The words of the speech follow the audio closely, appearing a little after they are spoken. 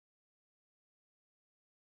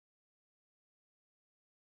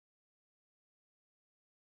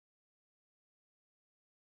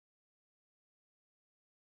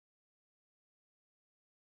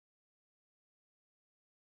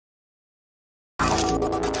Good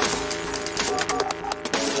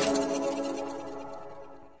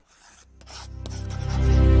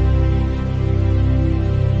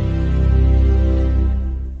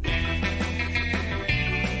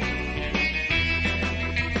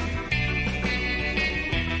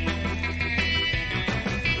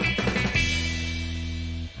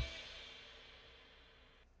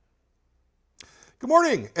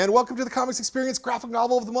morning, and welcome to the Comics Experience Graphic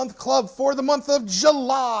Novel of the Month Club for the month of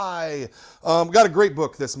July. Got a great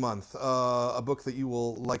book this month, a book that you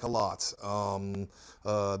will like a lot.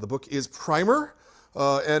 The book is Primer,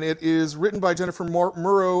 and it is written by Jennifer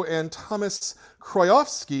Muro and Thomas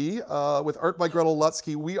Krajewski, with art by Gretel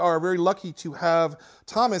Lutzke. We are very lucky to have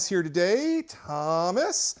Thomas here today.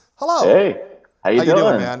 Thomas, hello. Hey, how you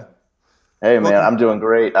doing, man? Hey, man, I'm doing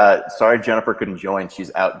great. Sorry Jennifer couldn't join.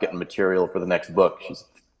 She's out getting material for the next book. She's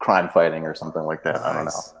crime fighting or something like that.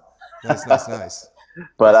 Nice. I don't know. Nice.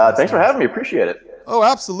 But thanks for having me. Appreciate it. Oh,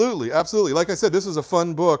 absolutely. Like I said, this was a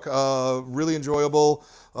fun book, really enjoyable.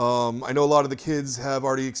 I know a lot of the kids have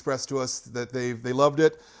already expressed to us that they loved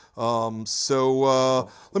it. So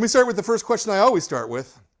let me start with the first question I always start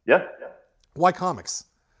with. Yeah. Why comics?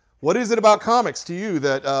 What is it about comics to you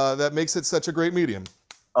that makes it such a great medium?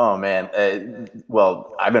 Oh, man.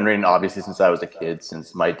 Well, I've been reading, obviously, since I was a kid,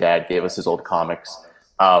 since my dad gave us his old comics.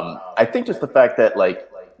 I think just the fact that, like,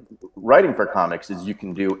 writing for comics is you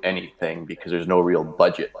can do anything because there's no real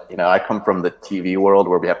budget. You know, I come from the TV world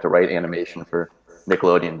where we have to write animation for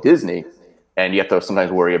Nickelodeon and Disney, and you have to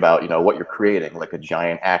sometimes worry about, you know, what you're creating, like a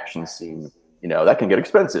giant action scene. You know, that can get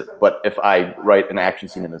expensive. But if I write an action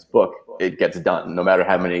scene in this book, it gets done, no matter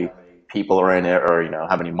how many people are in it or, you know,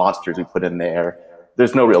 how many monsters we put in there.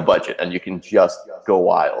 There's no real budget, and you can just go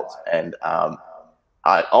wild. And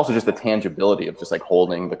also just the tangibility of just like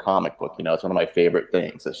holding the comic book. You know, it's one of my favorite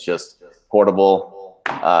things. It's just portable.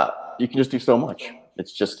 You can just do so much.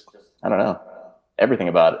 It's just, I don't know, everything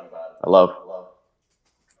about it. I love.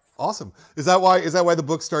 Awesome. Is that why the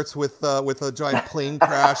book starts with a giant plane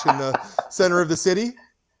crash in the center of the city?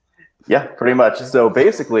 Yeah, pretty much. So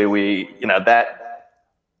basically,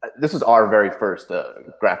 this is our very first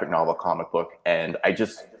graphic novel comic book, and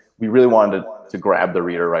we really wanted to grab the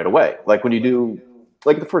reader right away. Like when you do,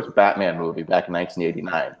 like the first Batman movie back in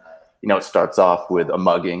 1989, you know, it starts off with a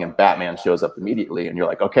mugging and Batman shows up immediately, and you're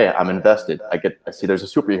like, okay, I'm invested. I see there's a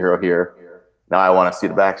superhero here. Now I want to see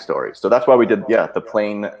the backstory. So that's why we did, the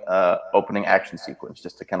plain opening action sequence,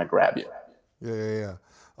 just to kind of grab you. Yeah.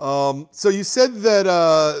 So you said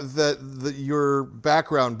that your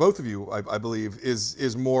background, both of you, I believe,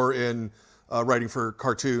 is more in writing for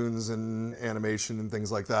cartoons and animation and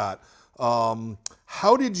things like that.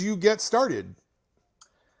 How did you get started?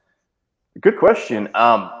 Good question.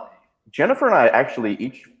 Jennifer and I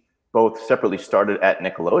actually both separately started at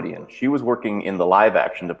Nickelodeon. She was working in the live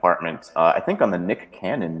action department, I think on the Nick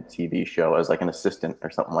Cannon TV show as like an assistant or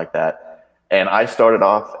something like that. And I started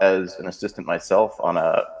off as an assistant myself on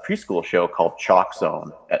a preschool show called Chalk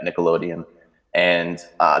Zone at Nickelodeon. And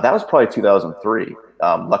that was probably 2003.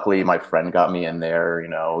 Luckily, my friend got me in there, you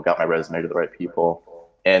know, got my resume to the right people.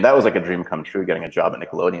 And that was like a dream come true, getting a job at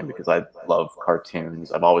Nickelodeon, because I love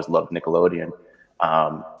cartoons. I've always loved Nickelodeon.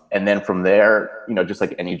 And then from there, you know, just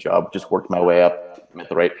like any job, just worked my way up, met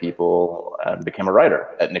the right people, and became a writer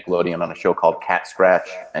at Nickelodeon on a show called Cat Scratch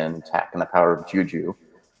and Tack and the Power of Juju.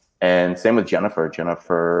 And same with Jennifer.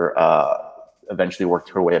 Jennifer eventually worked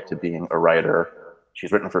her way up to being a writer.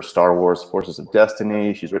 She's written for Star Wars Forces of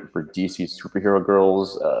Destiny. She's written for DC Superhero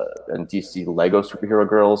Girls and DC Lego Superhero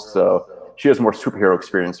Girls. So she has more superhero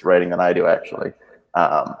experience writing than I do, actually.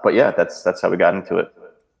 But yeah, that's how we got into it.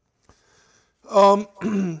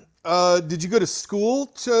 Did you go to school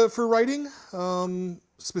for writing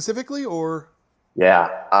specifically, or? Yeah,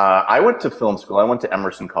 I went to film school. I went to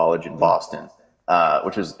Emerson College in Boston.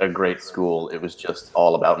 Which is a great school. It was just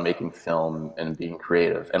all about making film and being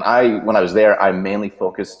creative. And when I was there, I mainly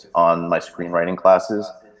focused on my screenwriting classes.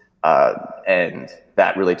 And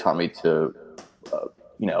that really taught me to,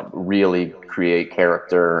 really create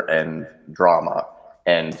character and drama.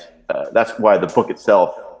 And that's why the book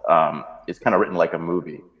itself is kind of written like a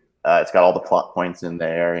movie. It's got all the plot points in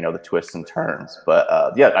there, you know, the twists and turns.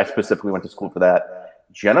 But yeah, I specifically went to school for that.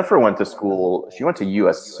 Jennifer went to school. She went to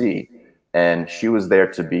USC. And she was there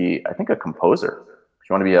to be, I think, a composer.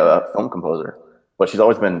 She wanted to be a film composer. But she's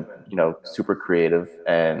always been, you know, super creative,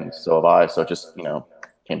 and so have I. So it just, you know,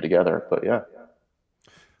 came together. But yeah.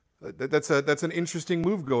 That's an interesting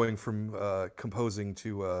move, going from composing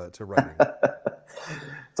to writing.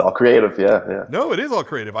 It's all creative, yeah. No, it is all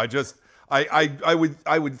creative.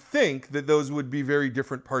 I would think that those would be very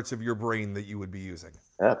different parts of your brain that you would be using.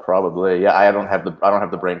 Yeah, probably. Yeah, I don't have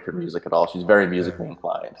the brain for music at all. She's very musically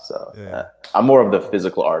inclined, so I'm more of the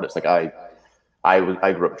physical artist. Like I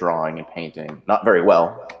grew up drawing and painting, not very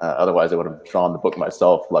well. Otherwise, I would have drawn the book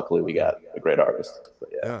myself. Luckily, we got a great artist.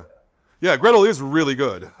 But yeah. Gretel is really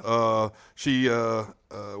good.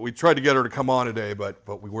 We tried to get her to come on today,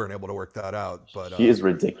 but we weren't able to work that out. But she is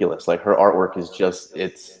ridiculous. Like her artwork is just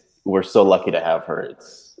we're so lucky to have her.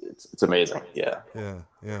 It's amazing. Yeah.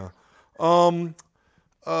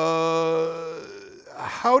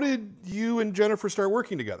 How did you and Jennifer start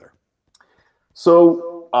working together?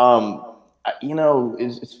 So,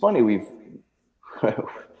 it's funny. We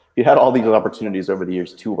had all these opportunities over the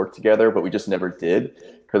years to work together, but we just never did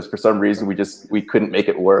because for some reason we couldn't make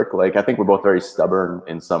it work. Like I think we're both very stubborn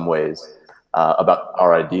in some ways about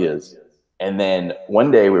our ideas. And then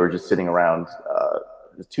one day we were just sitting around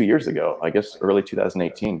 2 years ago, I guess early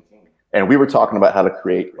 2018, and we were talking about how to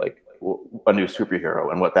create like a new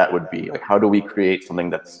superhero and what that would be. Like, how do we create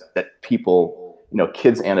something that people,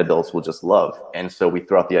 kids and adults will just love? And so we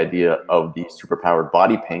threw out the idea of the superpowered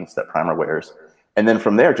body paints that Primer wears. And then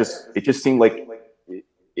from there, it just seemed like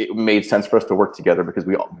it made sense for us to work together because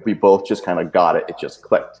we both just kind of got it. It just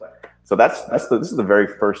clicked. So this is the very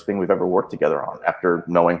first thing we've ever worked together on after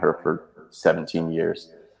knowing her for 17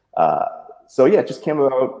 years. So yeah, it just came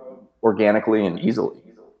about organically and easily.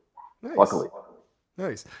 Nice. Luckily.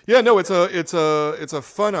 Nice. Yeah, no, it's a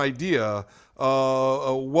fun idea.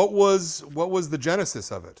 What was the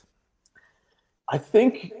genesis of it? I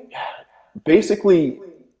think basically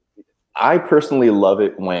I personally love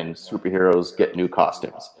it when superheroes get new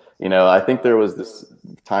costumes. I think there was this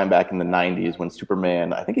time back in the 90s when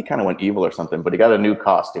Superman, I think he kind of went evil or something, but he got a new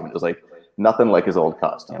costume. It was like nothing like his old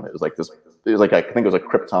costume. It was like I think it was a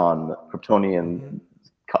Kryptonian,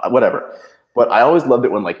 whatever. But I always loved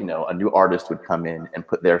it when a new artist would come in and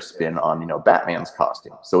put their spin on, Batman's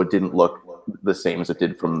costume. So it didn't look the same as it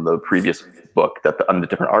did from the previous book that the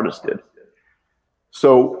different artist did.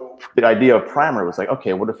 So the idea of Primer was like,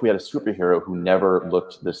 okay, what if we had a superhero who never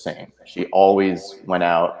looked the same? She always went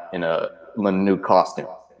out in a new costume,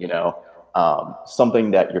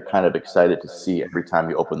 something that you're kind of excited to see every time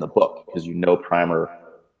you open the book because Primer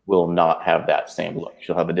will not have that same look.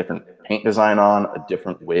 She'll have a different paint design on, a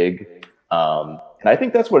different wig. And I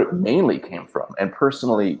think that's what it mainly came from. And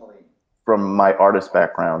personally, from my artist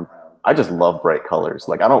background, I just love bright colors.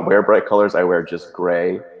 Like I don't wear bright colors. I wear just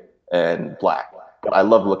gray and black. But I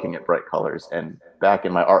love looking at bright colors. And back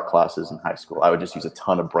in my art classes in high school, I would just use a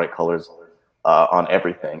ton of bright colors on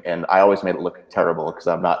everything. And I always made it look terrible because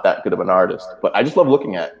I'm not that good of an artist. But I just love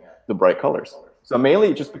looking at the bright colors. So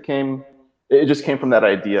mainly it just came from that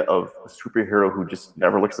idea of a superhero who just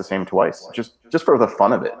never looks the same twice, just for the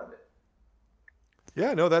fun of it.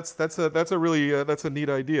 Yeah, no, that's a really that's a neat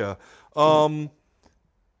idea. How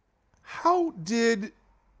did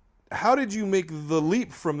you make the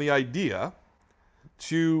leap from the idea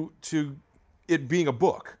to it being a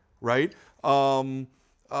book, right? I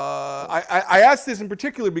asked this in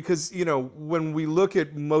particular because when we look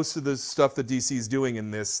at most of the stuff that DC is doing in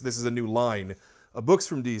this is a new line of books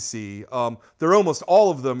from DC. They're almost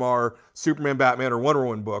all of them are Superman, Batman, or Wonder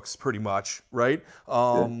Woman books, pretty much, right?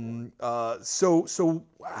 So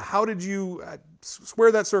how did you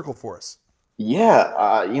square that circle for us?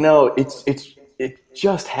 Yeah, it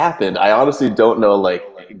just happened. I honestly don't know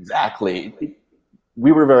exactly.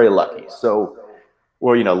 We were very lucky. So,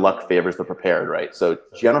 luck favors the prepared, right? So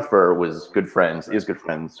Jennifer is good friends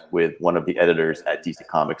with one of the editors at DC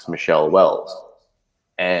Comics, Michelle Wells.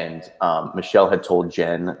 And Michelle had told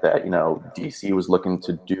Jen that, DC was looking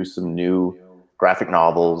to do some new graphic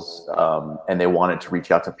novels, and they wanted to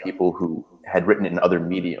reach out to people who had written in other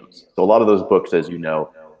mediums. So a lot of those books, as you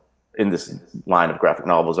know, in this line of graphic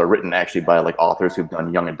novels are written actually by authors who've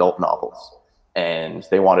done young adult novels. And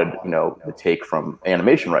they wanted, the take from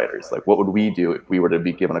animation writers. Like, what would we do if we were to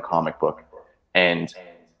be given a comic book? And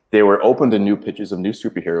they were open to new pitches of new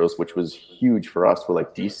superheroes, which was huge for us. We're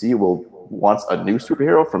like, DC wants a new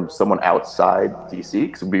superhero from someone outside DC,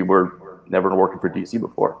 because we were never working for DC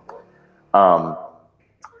before.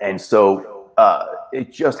 And so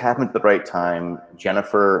it just happened at the right time.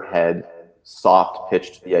 Jennifer had soft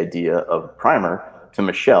pitched the idea of Primer to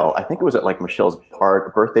Michelle. I think it was at Michelle's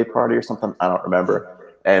birthday party or something. I don't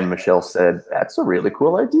remember. And Michelle said, "That's a really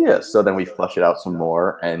cool idea." So then we flushed it out some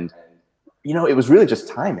more, and it was really just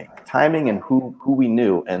timing and who we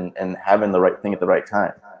knew and having the right thing at the right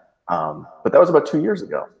time. But that was about 2 years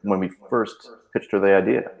ago when we first pitched her the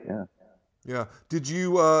idea. Yeah. Yeah. Did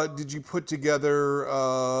you put together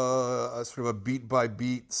a sort of a beat by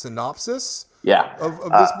beat synopsis Yeah,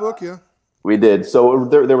 of this book? Yeah. we did. So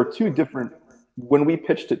there were two different. When we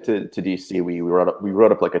pitched it to DC, we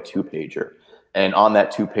wrote up like a 2-pager, and on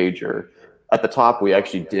that 2-pager, at the top we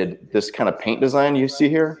actually did this kind of paint design you see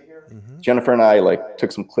here. Mm-hmm. Jennifer and I like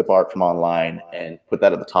took some clip art from online and put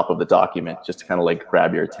that at the top of the document just to kind of like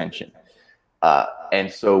grab your attention.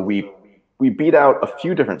 And so we beat out a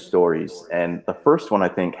few different stories, and the first one I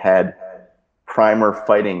think had Primer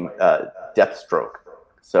fighting Deathstroke.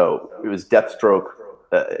 So it was Deathstroke,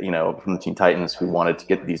 from the Teen Titans, who wanted to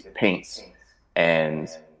get these paints, and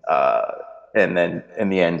then in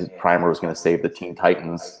the end, Primer was going to save the Teen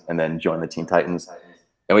Titans and then join the Teen Titans.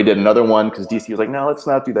 And we did another one because DC was like, no, let's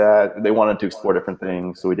not do that. They wanted to explore different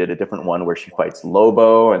things, so we did a different one where she fights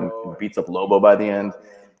Lobo and beats up Lobo by the end.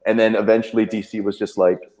 And then eventually DC was just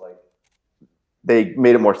like, they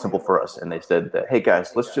made it more simple for us, and they said that, hey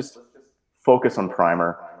guys, let's just focus on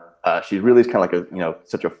Primer. She really is kind of like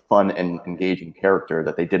such a fun and engaging character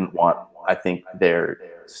that they didn't want, I think, their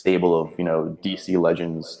stable of DC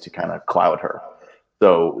legends to kind of cloud her.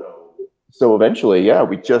 So eventually, yeah,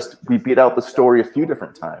 we beat out the story a few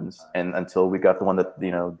different times, and until we got the one that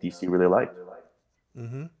DC really liked.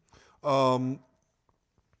 Mm-hmm.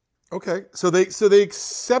 Okay, so they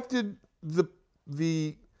accepted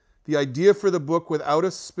the idea for the book without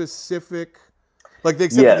a specific, like they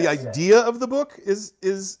accepted the idea of the book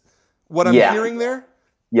is what I'm hearing there.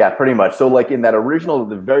 Yeah, pretty much. So like in that original,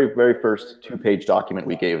 the very, very first 2-page document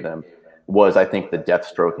we gave them was, I think, the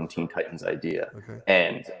Deathstroke and Teen Titans idea. Okay.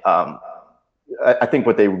 And I think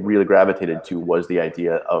what they really gravitated to was the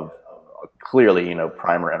idea of clearly,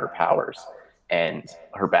 Primer and her powers and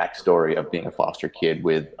her backstory of being a foster kid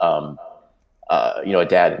with, a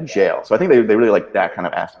dad in jail. So I think they really like that kind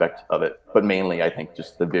of aspect of it. But mainly, I think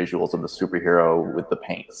just the visuals of the superhero with the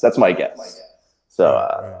paints. That's my guess.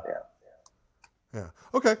 So, yeah. Yeah.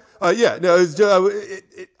 Okay. Yeah. No. It was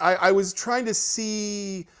I was trying to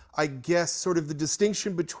see, I guess, sort of the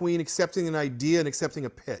distinction between accepting an idea and accepting a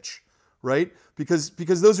pitch, right? Because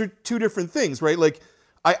those are two different things, right? Like,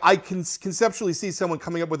 I can conceptually see someone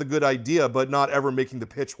coming up with a good idea, but not ever making the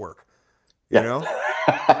pitch work. You know.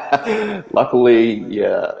 Luckily,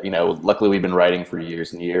 yeah. Luckily we've been writing for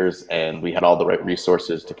years and years, and we had all the right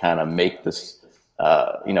resources to kind of make this.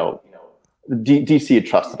 DC had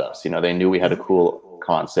trusted us. They knew we had a cool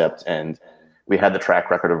concept, and we had the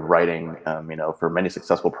track record of writing, for many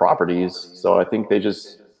successful properties. So I think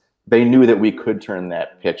they knew that we could turn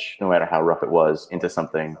that pitch, no matter how rough it was, into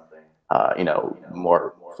something,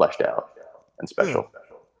 more fleshed out and special.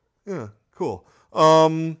 Yeah. Cool. All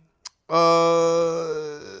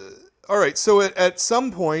right. So at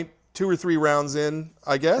some point, 2 or 3 rounds in,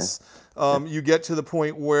 I guess. You get to the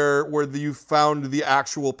point where you found the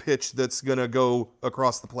actual pitch that's going to go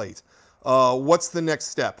across the plate. What's the next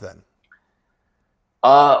step then?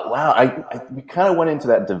 Wow. We kind of went into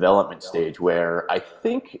that development stage where I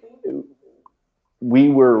think we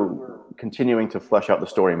were continuing to flesh out the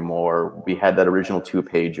story more. We had that original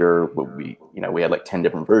 2-pager, but we had like 10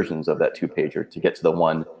 different versions of that 2-pager to get to the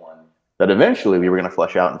one that eventually we were going to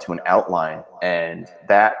flesh out into an outline. And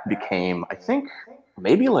that became, I think,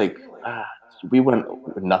 maybe like, we went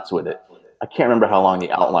nuts with it. I can't remember how long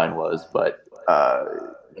the outline was, but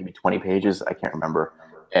maybe 20 pages. I can't remember.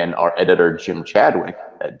 And our editor, Jim Chadwick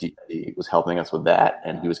at DC, was helping us with that.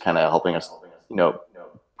 And he was kind of helping us,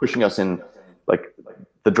 pushing us in like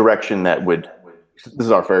the direction that would, this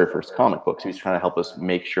is our very first comic book. So he's trying to help us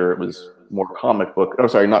make sure it was more comic book,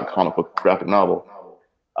 not comic book, graphic novel,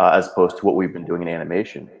 as opposed to what we've been doing in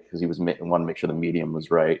animation. Because he wanted to make sure the medium was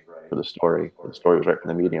right for the story. The story was right for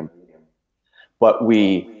the medium. But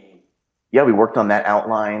we worked on that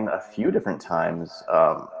outline a few different times.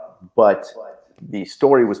 But the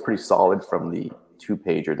story was pretty solid from the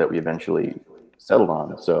 2-pager that we eventually settled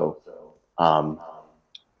on. So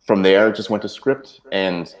from there, just went to script.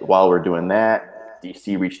 And while we're doing that,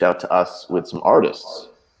 DC reached out to us with some artists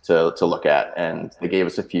to look at. And they gave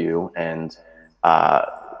us a few. And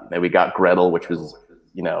then we got Gretel, which was,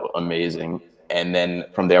 amazing. And then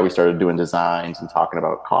from there, we started doing designs and talking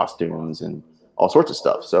about costumes and all sorts of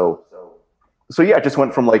stuff. So yeah, it just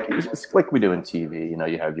went from it's like we do in TV.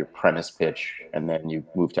 You have your premise pitch, and then you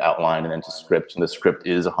move to outline, and then to script. And the script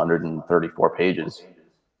is 134 pages.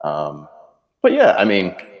 But yeah,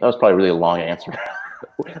 that was probably a really long answer.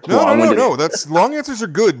 No. That's long answers are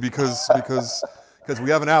good because because we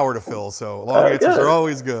have an hour to fill, so long answers are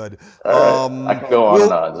always good. I can go on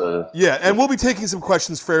and on. Yeah, and we'll be taking some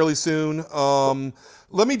questions fairly soon.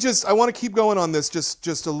 Let me I want to keep going on this,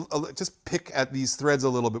 just pick at these threads a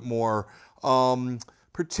little bit more,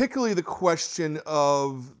 particularly the question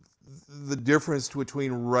of the difference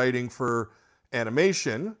between writing for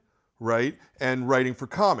animation, right, and writing for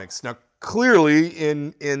comics. Now, clearly,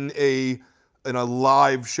 in a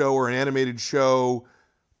live show or an animated show,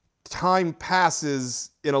 time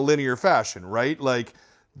passes in a linear fashion, right? Like,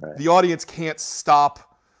 the audience can't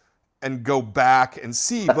stop and go back and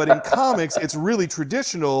see. But in comics, it's really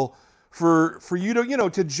traditional for you to,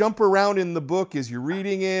 to jump around in the book as you're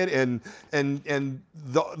reading it, and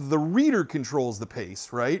the reader controls the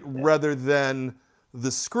pace, right? Rather than the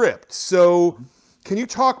script. So can you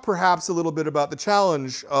talk perhaps a little bit about the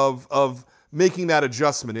challenge of making that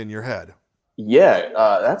adjustment in your head? Yeah,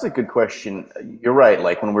 that's a good question. You're right.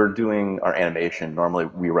 Like when we're doing our animation, normally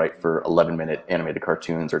we write for 11-minute animated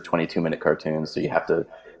cartoons or 22-minute cartoons. So you have to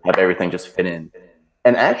have everything just fit in.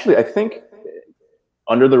 And actually, I think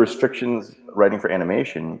under the restrictions writing for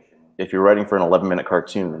animation, if you're writing for an 11-minute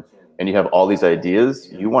cartoon and you have all these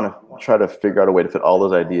ideas, you want to try to figure out a way to fit all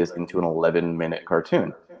those ideas into an 11-minute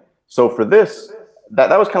cartoon. So for this,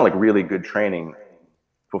 that was kind of like really good training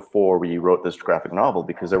before we wrote this graphic novel,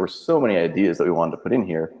 because there were so many ideas that we wanted to put in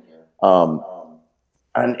here.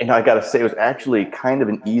 And I got to say, it was actually kind of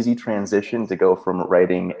an easy transition to go from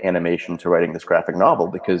writing animation to writing this graphic novel,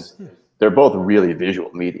 because they're both really visual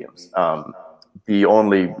mediums. The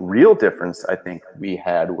only real difference I think we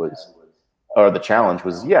had was, or the challenge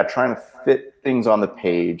was, trying to fit things on the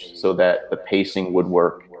page so that the pacing would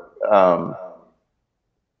work. I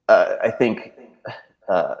think,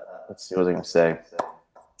 let's see, what was I going to say?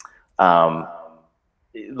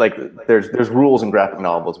 Like there's rules in graphic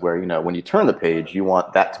novels where, when you turn the page, you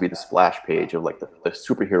want that to be the splash page of like the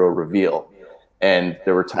superhero reveal. And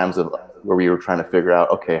there were times where we were trying to figure out,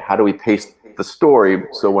 okay, how do we pace the story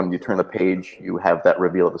so when you turn the page, you have that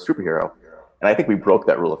reveal of the superhero? And I think we broke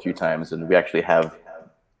that rule a few times, and we actually have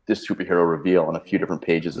this superhero reveal on a few different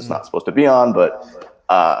pages it's not supposed to be on. But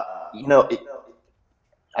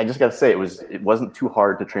I just got to say, it wasn't too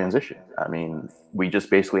hard to transition. I mean, we just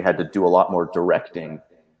basically had to do a lot more directing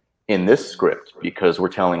in this script, because we're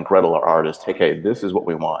telling Gretel, our artist, hey, this is what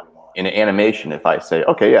we want. In an animation, if I say,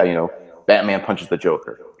 okay, Batman punches the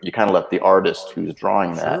Joker, you kind of let the artist who's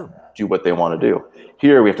drawing that do what they want to do.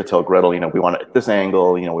 Here, we have to tell Gretel, we want it at this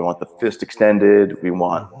angle, we want the fist extended, we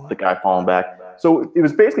want the guy falling back. So it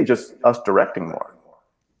was basically just us directing more.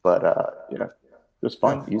 But, it was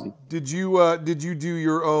fun, easy. Did you do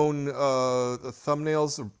your own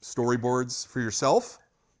thumbnails or storyboards for yourself?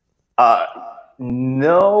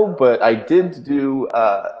 No, but I did do.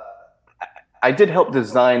 I did help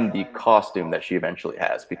design the costume that she eventually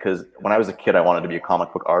has, because when I was a kid, I wanted to be a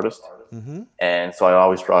comic book artist, and so I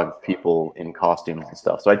always draw people in costumes and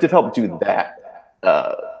stuff. So I did help do that.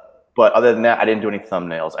 But other than that, I didn't do any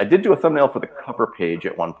thumbnails. I did do a thumbnail for the cover page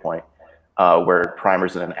at one point, where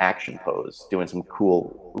Primer's in an action pose doing some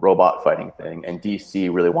cool robot fighting thing, and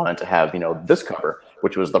DC really wanted to have this cover,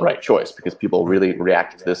 which was the right choice because people really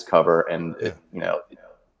react to this cover, and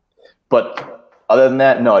But other than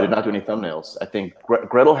that, no, I did not do any thumbnails. I think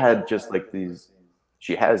Gretel had just like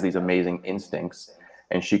she has these amazing instincts,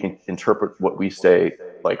 and she can interpret what we say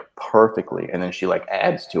like perfectly, and then she like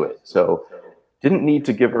adds to it. So didn't need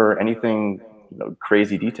to give her anything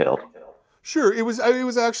crazy detailed. Sure, I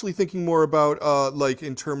was actually thinking more about like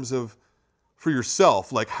in terms of for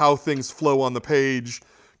yourself, like how things flow on the page.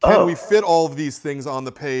 Can we fit all of these things on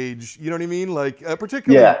the page? You know what I mean? Like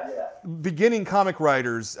particularly beginning comic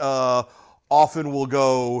writers often will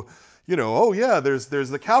go, oh yeah, there's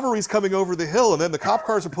the cavalry's coming over the hill, and then the cop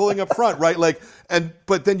cars are pulling up front, right? Like,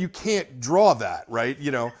 but then you can't draw that, right?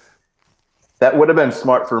 That would have been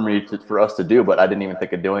smart for us to do, but I didn't even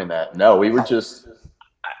think of doing that. No, we were just.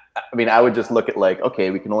 I mean, I would just look at like,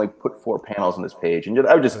 okay, we can only put 4 panels on this page, and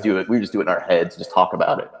I would just do it. We would just do it in our heads, just talk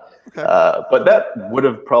about it. Okay. But that would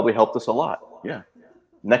have probably helped us a lot. Yeah.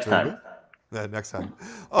 Next time. Next time.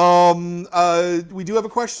 We do have a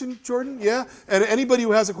question, Jordan. Yeah. And anybody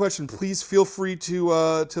who has a question, please feel free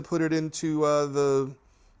to put it into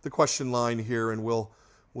the question line here, and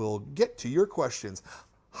we'll get to your questions.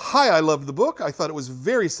 Hi, I loved the book. I thought it was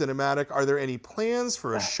very cinematic. Are there any plans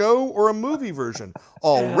for a show or a movie version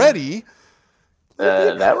already?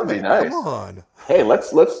 That would be nice. Come on. Hey, let's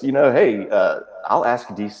hey, I'll ask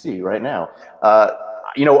DC right now.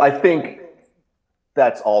 I think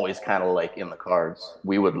that's always kind of like in the cards.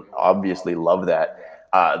 We would obviously love that.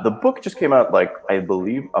 The book just came out, like, I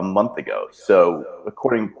believe a month ago. So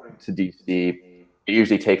according to DC, it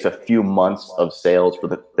usually takes a few months of sales for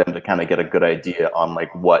them to kind of get a good idea on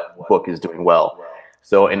like what book is doing well.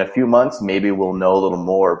 So in a few months, maybe we'll know a little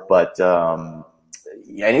more, but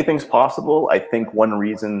yeah, anything's possible. I think one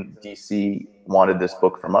reason DC wanted this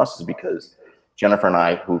book from us is because Jennifer and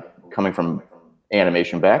I, who coming from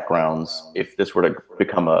animation backgrounds, if this were to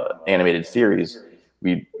become an animated series,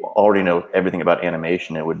 we already know everything about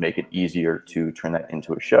animation. It would make it easier to turn that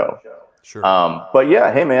into a show. Sure. But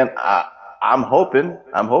yeah, hey man, I'm hoping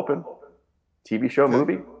TV show, okay.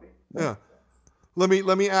 movie. Yeah.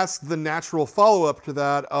 Let me ask the natural follow-up to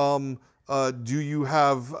that. Do you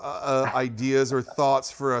have ideas or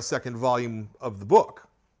thoughts for a second volume of the book?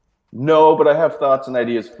 No, but I have thoughts and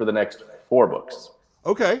ideas for the next 4 books.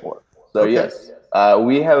 Okay. 4. So okay. Yes,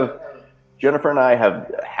 Jennifer and I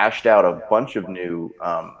have hashed out a bunch of new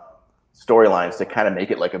storylines to kind of make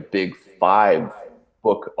it like a big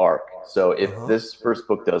 5-book arc. So if this first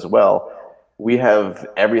book does well, we have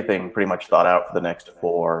everything pretty much thought out for the next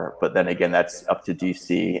 4. But then again, that's up to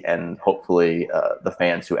DC and hopefully the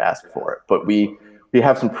fans who ask for it. But we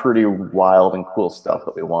have some pretty wild and cool stuff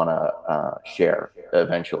that we want to share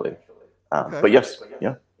eventually. Okay. But yes,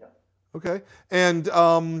 yeah. Okay. And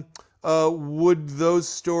would those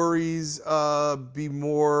stories be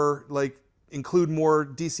more like include more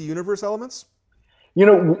DC Universe elements? You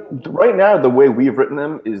know, right now the way we've written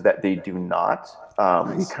them is that they do not.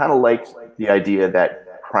 Nice. We kind of liked the idea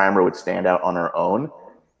that Primer would stand out on her own,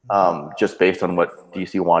 just based on what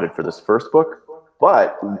DC wanted for this first book.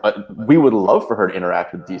 But we would love for her to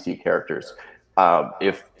interact with DC characters.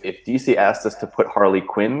 If DC asked us to put Harley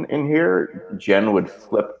Quinn in here, Jen would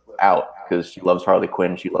flip out because she loves Harley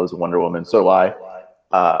Quinn. She loves Wonder Woman. So do I.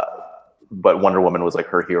 But Wonder Woman was like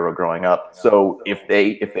her hero growing up. So if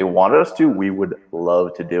they wanted us to, we would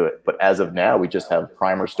love to do it. But as of now, we just have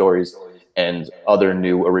Primer stories and other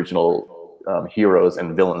new original heroes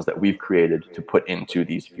and villains that we've created to put into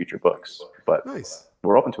these future books. But nice.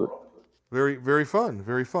 We're open to it. Very, very fun.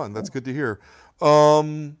 Very fun. That's good to hear.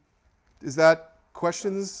 Is that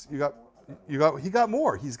questions? He got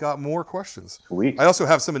more. He's got more questions. Sweet. I also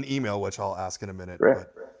have some in email, which I'll ask in a minute. Great.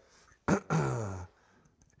 But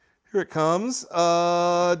here it comes.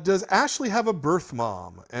 Does Ashley have a birth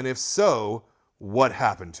mom? And if so, what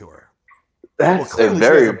happened to her? That's clearly she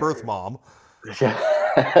has a birth mom.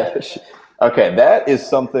 Okay, that is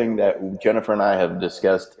something that Jennifer and I have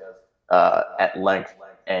discussed at length,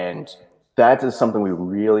 and that is something we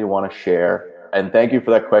really want to share. And thank you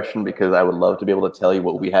for that question, because I would love to be able to tell you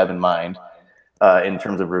what we have in mind in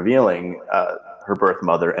terms of revealing her birth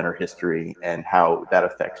mother and her history and how that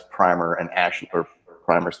affects Primer and Ashley, or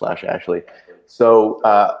Primer/Ashley. So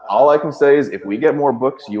all I can say is if we get more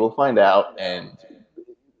books, you will find out. And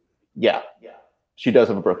yeah, she does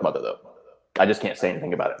have a birth mother, though. I just can't say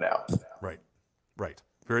anything about it now. Right, right.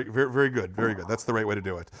 Very, very, very good. Very good. That's the right way to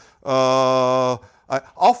do it.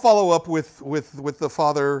 I'll follow up with the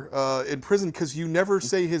father in prison, because you never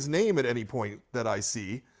say his name at any point that I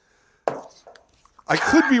see. I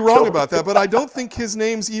could be wrong about that, but I don't think his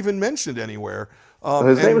name's even mentioned anywhere.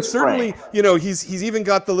 His name is certainly, Frank. you know, he's even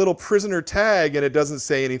got the little prisoner tag, and it doesn't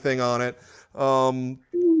say anything on it. I'm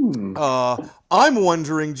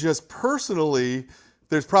wondering, just personally,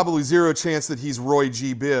 there's probably zero chance that he's Roy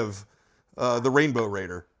G. Biv, the Rainbow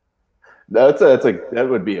Raider. That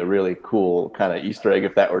would be a really cool kind of Easter egg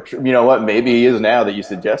if that were true. You know what? Maybe he is now that you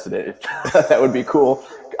suggested it. That would be cool.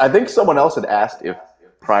 I think someone else had asked if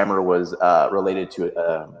Primer was related to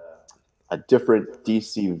a different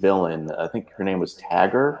DC villain. I think her name was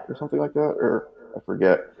Tagger or something like that, or I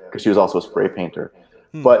forget, because she was also a spray painter.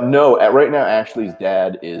 But no, right now Ashley's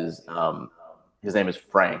dad is his name is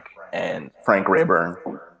Frank, and Frank Rayburn,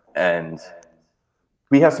 and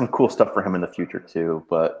we have some cool stuff for him in the future too,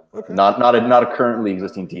 but okay. not a currently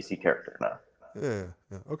existing DC character. No. Yeah.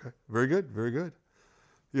 Okay. Very good. Very good.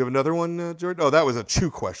 You have another one, George? Oh, that was 2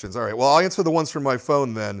 questions. All right. Well, I'll answer the ones from my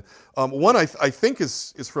phone then. One I think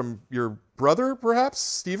is from your brother, perhaps,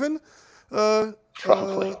 Stephen.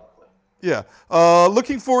 Probably. Yeah.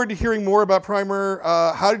 Looking forward to hearing more about Primer.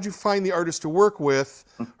 How did you find the artist to work with?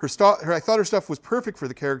 I thought her stuff was perfect for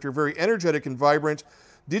the character, very energetic and vibrant.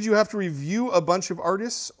 Did you have to review a bunch of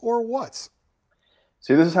artists, or what?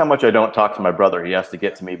 See, this is how much I don't talk to my brother. He has to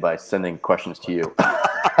get to me by sending questions to you.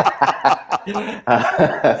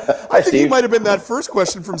 I think he might have been that first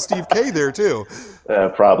question from Steve K there too.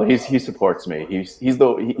 Probably. He supports me.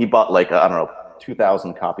 He bought like, I don't know,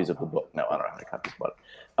 2,000 copies of the book. No, I don't know how many copies he bought.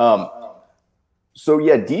 So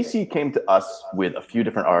yeah, DC came to us with a few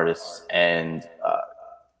different artists, and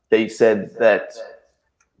they said that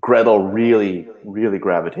Gretel really, really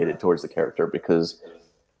gravitated towards the character because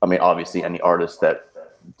I mean, obviously any artist that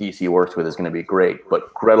DC works with is going to be great,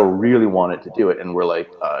 but Gretel really wanted to do it. And we're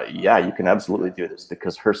like, yeah, you can absolutely do this,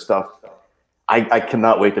 because her stuff, I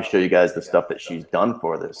cannot wait to show you guys the stuff that she's done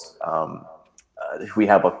for this. We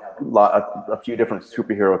have a few different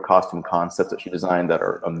superhero costume concepts that she designed that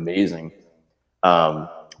are amazing.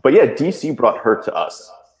 But yeah, DC brought her to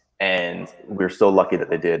us, and we're so lucky that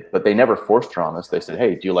they did. But they never forced her on us. They said,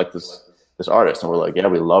 "Hey, do you like this artist?" And we're like, "Yeah,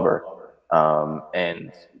 we love her."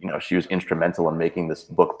 And you know, she was instrumental in making this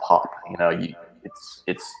book pop. You know,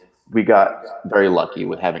 we got very lucky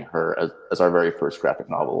with having her as our very first graphic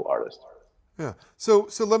novel artist. Yeah. So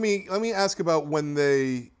let me ask about when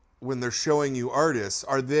they're showing you artists.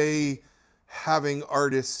 Are they having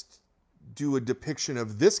artists do a depiction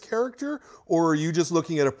of this character, or are you just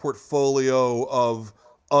looking at a portfolio of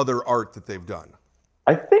other art that they've done?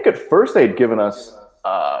 I think at first they'd given us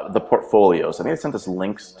the portfolios. I think they sent us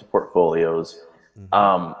links to portfolios.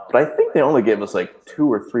 But I think they only gave us like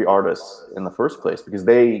 2 or 3 artists in the first place, because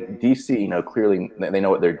DC, you know, clearly they know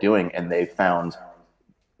what they're doing, and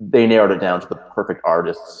they narrowed it down to the perfect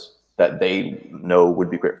artists that they know would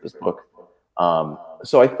be great for this book.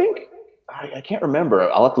 So I think, I can't remember,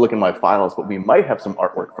 I'll have to look in my files, but we might have some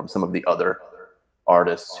artwork from some of the other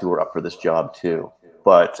artists who were up for this job too.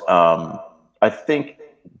 But I think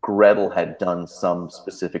Gretel had done some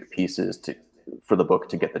specific pieces for the book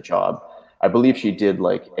to get the job. I believe she did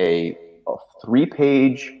like a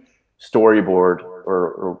 3-page storyboard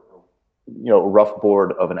or you know, rough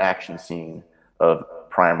board of an action scene of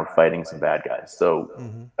Primer fighting some bad guys. So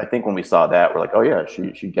I think when we saw that, we're like, oh yeah,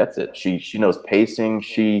 she gets it. She knows pacing.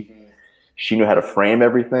 She knew how to frame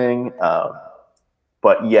everything.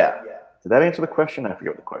 But yeah, did that answer the question? I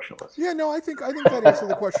forget what the question was. Yeah, no, I think that answered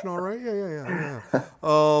the question all right. Yeah.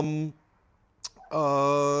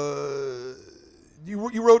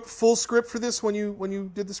 You wrote full script for this when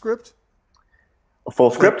you did the script? A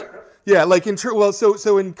full script? Yeah, like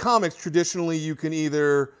so in comics traditionally you can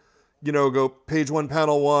either, you know, go page 1,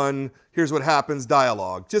 panel 1, here's what happens,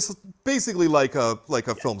 dialogue, just basically like a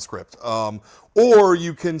film script. Or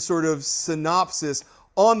you can sort of synopsis,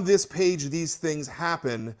 on this page these things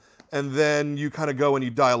happen, and then you kind of go and you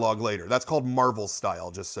dialogue later. That's called Marvel style,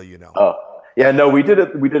 just so you know. Oh, yeah, no, we did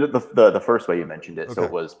it the first way you mentioned it. Okay. So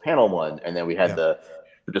it was panel 1, and then we had the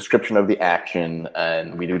description of the action,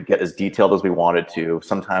 and we would get as detailed as we wanted to.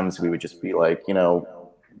 Sometimes we would just be like, you know,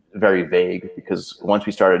 very vague, because once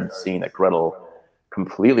we started seeing that Gretel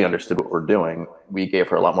completely understood what we're doing, we gave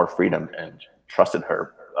her a lot more freedom and trusted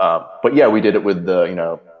her. But yeah, we did it with the, you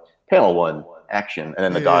know, panel 1 action, and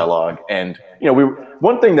then the dialogue. And you know,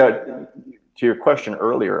 one thing that, to your question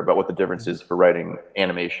earlier about what the difference is for writing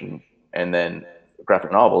animation and then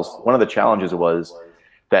graphic novels, one of the challenges was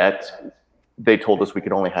that they told us we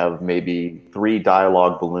could only have maybe 3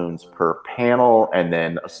 dialogue balloons per panel, and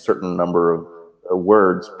then a certain number of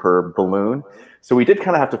words per balloon. So we did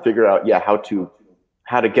kind of have to figure out,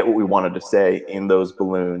 how to get what we wanted to say in those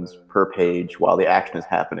balloons per page while the action is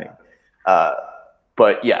happening.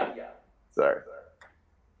 But yeah, sorry.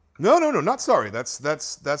 No, not sorry.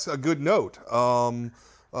 That's a good note.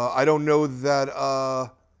 I don't know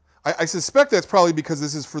that. I suspect that's probably because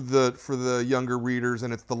this is for the younger readers,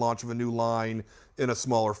 and it's the launch of a new line in a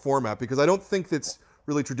smaller format. Because I don't think that's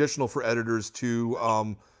really traditional for editors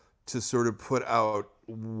to sort of put out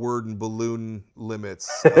word and balloon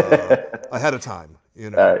limits ahead of time.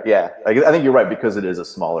 You know. Yeah, I think you're right, because it is a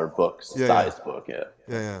smaller book, sized book.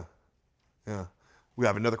 Yeah. We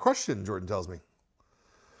have another question, Jordan tells me.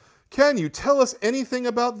 Can you tell us anything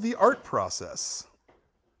about the art process?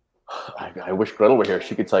 I wish Gretel were here.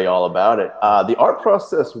 She could tell you all about it. The art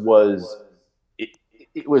process was,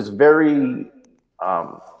 it was very,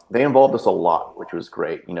 they involved us a lot, which was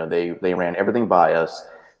great. You know, they ran everything by us.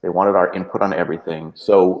 They wanted our input on everything.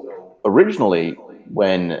 So originally,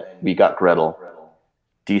 when we got Gretel,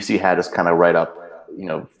 DC had us kind of write up, you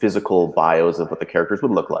know, physical bios of what the characters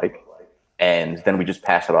would look like. And then we just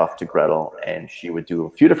pass it off to Gretel, and she would do a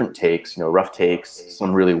few different takes, you know, rough takes,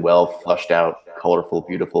 some really well flushed out, colorful,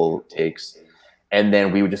 beautiful takes. And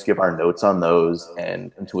then we would just give our notes on those,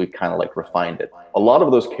 and until we kind of like refined it. A lot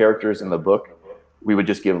of those characters in the book, we would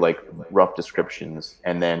just give like rough descriptions,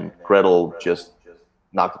 and then Gretel just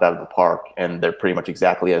knocked it out of the park, and they're pretty much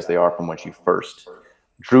exactly as they are from when she first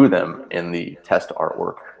drew them in the test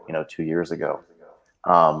artwork, you know, 2 years ago.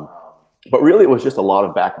 But really, it was just a lot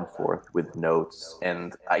of back and forth with notes.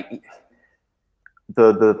 And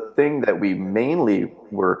the thing that we mainly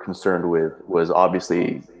were concerned with was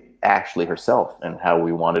obviously Ashley herself and how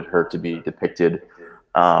we wanted her to be depicted,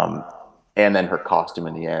 and then her costume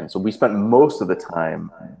in the end. So we spent most of the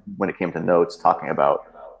time, when it came to notes, talking about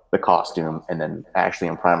the costume, and then Ashley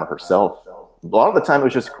and Primer herself. A lot of the time it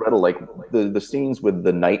was just Gretel. Like the scenes with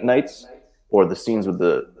the Night Knights or the scenes with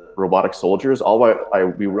the robotic soldiers, all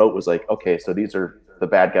we wrote was like, okay, so these are the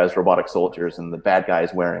bad guys, robotic soldiers, and the bad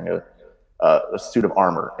guys wearing a suit of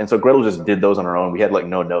armor. And so Gretel just did those on her own. We had like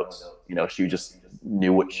no notes. You know, she just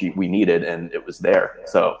knew what we needed, and it was there.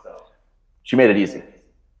 So she made it easy.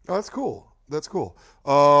 Oh, that's cool. That's cool.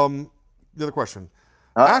 The other question.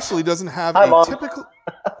 Ashley doesn't have typical...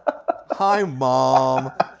 Hi,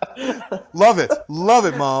 Mom. Love it. Love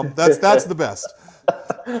it, Mom. That's the best.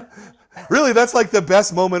 Really, that's like the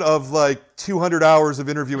best moment of like 200 hours of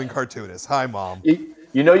interviewing cartoonists. Hi, Mom.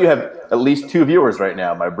 You know you have at least 2 viewers right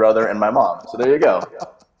now, my brother and my mom. So there you go.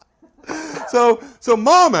 So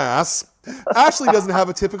Mom asks, Ashley doesn't have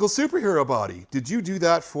a typical superhero body. Did you do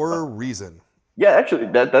that for a reason? Yeah, actually,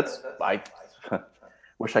 I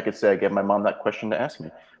wish I could say I gave my mom that question to ask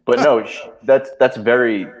me. But no, that's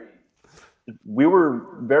very... We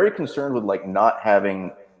were very concerned with like not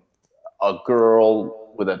having a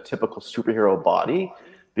girl with a typical superhero body,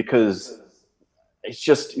 because it's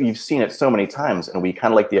just, you've seen it so many times, and we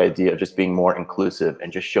kind of like the idea of just being more inclusive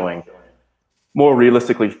and just showing more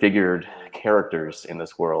realistically figured characters in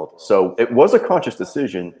this world. So it was a conscious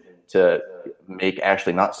decision to make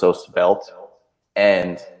Ashley not so svelte.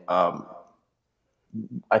 And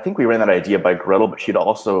I think we ran that idea by Gretel, but she'd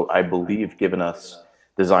also, I believe, given us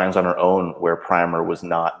designs on her own where Primer was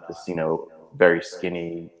not this, you know, very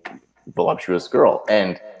skinny, voluptuous girl.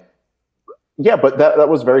 And yeah, but that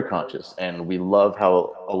was very conscious, and we love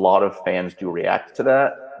how a lot of fans do react to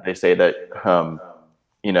that. They say that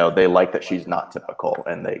you know, they like that she's not typical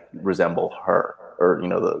and they resemble her, or you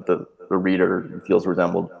know, the reader feels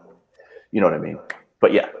resembled. You know what I mean?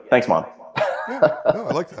 But yeah, thanks, Mom. Yeah, no,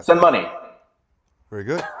 I like that. Send money. Very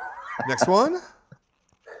good. Next one.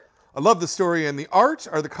 I love the story and the art.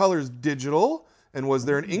 Are the colors digital? And was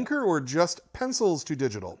there an inker or just pencils to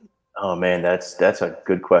digital? Oh man, that's a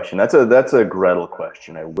good question. That's a Gretel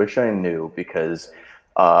question. I wish I knew, because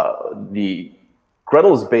the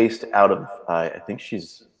Gretel is based out of I think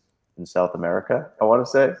she's in South America, I want to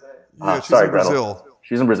say. Yeah, she's sorry, in Gretel. Brazil.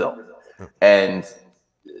 She's in Brazil, yeah. And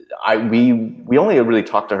we only really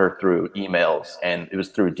talked to her through emails, and it was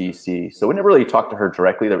through DC. So we didn't really talk to her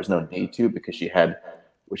directly. There was no need to, because she had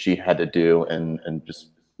what she had to do and just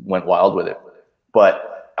went wild with it.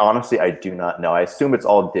 But honestly, I do not know. I assume it's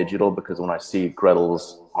all digital, because when I see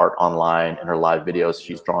Gretel's art online and her live videos,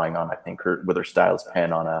 she's drawing on, I think, with her stylus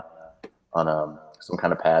pen on some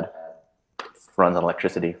kind of pad. Runs on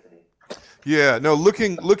electricity. Yeah, no.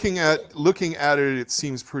 Looking at it, it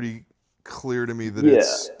seems pretty clear to me that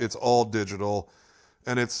it's all digital,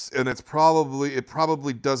 and it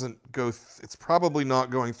probably doesn't go. It's probably not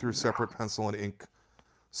going through separate pencil and ink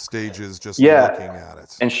stages. Just looking at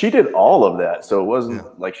it. And she did all of that, so it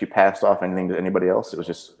wasn't like she passed off anything to anybody else. It was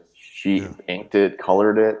just she inked it,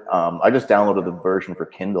 colored it. I just downloaded the version for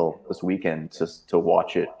Kindle this weekend to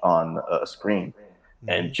watch it on a screen,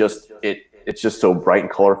 and it's just so bright and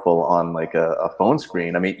colorful on like a phone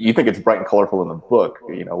screen. I mean, you think it's bright and colorful in the book,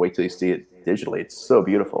 you know, wait till you see it digitally. It's so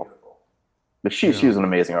beautiful. But she's an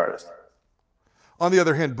amazing artist. On the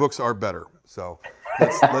other hand, books are better. So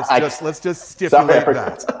let's just stipulate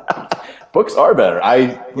that. Books are better.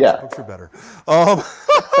 Books are better.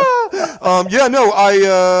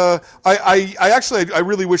 I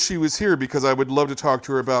really wish she was here, because I would love to talk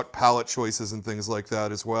to her about palette choices and things like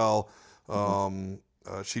that as well.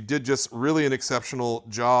 She did just really an exceptional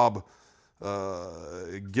job,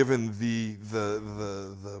 given the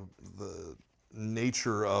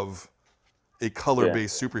nature of a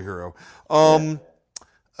color-based superhero.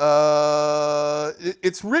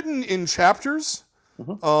 It's written in chapters.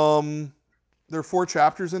 There are 4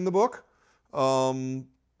 chapters in the book.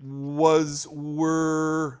 Was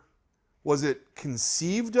it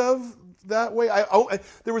conceived of that way?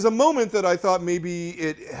 There was a moment that I thought maybe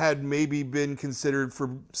it had been considered for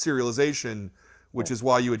serialization, which is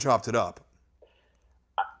why you had chopped it up.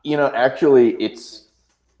 You know, actually, it's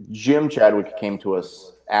Jim Chadwick came to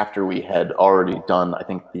us after we had already done, I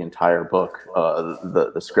think, the entire book,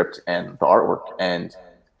 the script and the artwork, and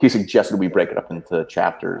he suggested we break it up into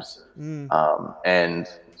chapters. And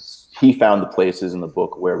he found the places in the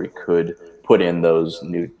book where we could put in those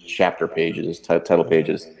new chapter pages, title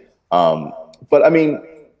pages. But I mean,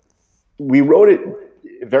 we wrote it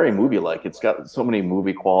very movie-like. It's got so many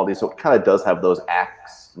movie qualities, so it kind of does have those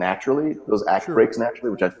acts naturally, those act breaks naturally,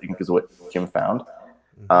 which I think is what Jim found.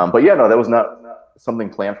 But yeah, no, that was not something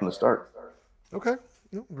planned from the start. Okay,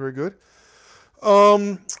 no, very good.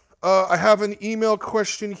 I have an email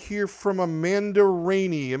question here from Amanda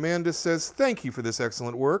Rainey. Amanda says, thank you for this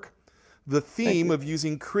excellent work. The theme of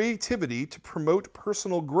using creativity to promote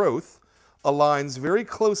personal growth aligns very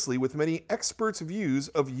closely with many experts' views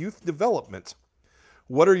of youth development.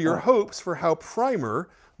 What are your hopes for how Primer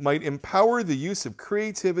might empower the use of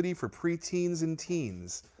creativity for preteens and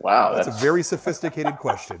teens? Wow, that's a very sophisticated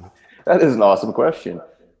question. That is an awesome question.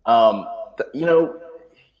 You know,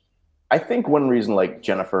 I think one reason like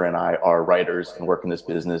Jennifer and I are writers and work in this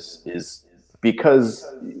business is because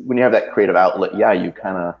when you have that creative outlet, yeah, you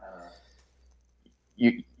kind of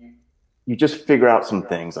you just figure out some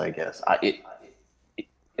things, I guess.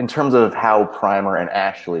 In terms of how Primer and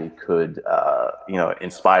Ashley could you know,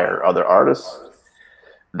 inspire other artists,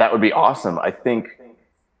 that would be awesome. I think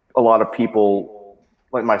a lot of people,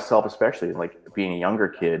 like myself especially, like being a younger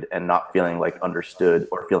kid and not feeling like understood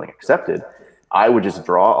or feeling accepted, I would just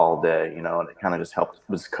draw all day, you know, and it kind of just helped. It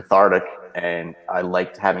was cathartic, and I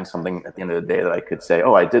liked having something at the end of the day that I could say,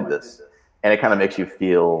 oh, I did this. And it kind of makes you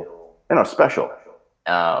feel, you know, special.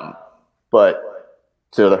 But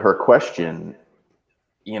to her question,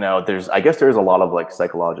 you know, I guess there's a lot of like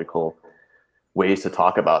psychological ways to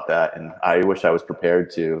talk about that, and I wish I was prepared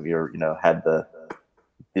to, you know, had the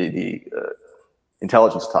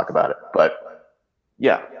intelligence to talk about it. But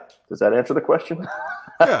yeah, does that answer the question?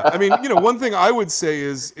 Yeah, I mean, you know, one thing I would say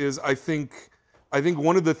is I think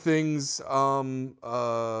one of the things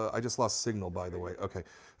I just lost signal, by the way. Okay,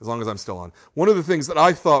 as long as I'm still on. One of the things that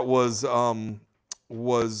I thought was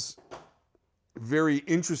very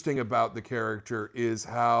interesting about the character is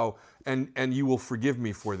how, and you will forgive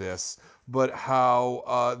me for this, but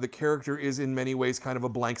how the character is in many ways kind of a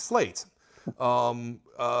blank slate.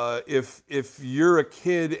 If you're a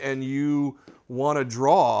kid and you want to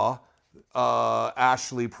draw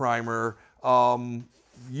Ashley Primer,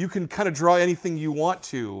 you can kind of draw anything you want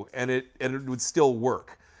to, and it would still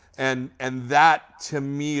work. And that to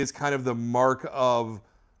me is kind of the mark of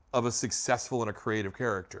a successful and a creative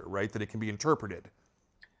character, right? That it can be interpreted.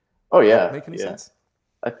 Oh yeah. Does that make any sense?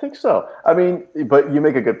 I think so. I mean, but you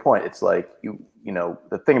make a good point. It's like you know,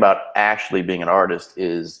 the thing about Ashley being an artist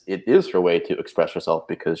is it is her way to express herself,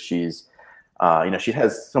 because she's you know, she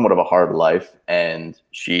has somewhat of a hard life, and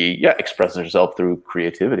she expresses herself through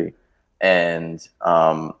creativity. And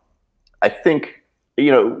I think,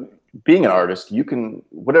 you know, being an artist, you can,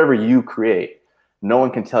 whatever you create, no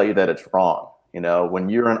one can tell you that it's wrong. You know, when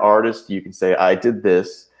you're an artist, you can say, I did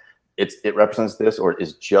this, it represents this, or it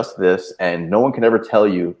is just this, and no one can ever tell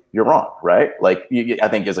you you're wrong, right? Like, I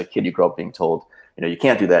think as a kid, you grow up being told, you know, you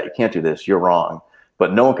can't do that, you can't do this, you're wrong.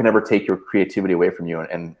 But no one can ever take your creativity away from you,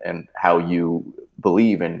 and how you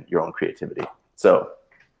believe in your own creativity. So,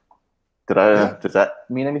 does that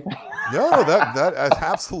mean anything? No, that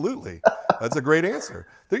absolutely. That's a great answer.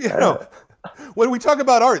 You know, when we talk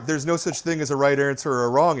about art, there's no such thing as a right answer or a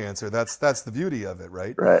wrong answer. That's the beauty of it,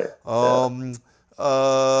 right? Right.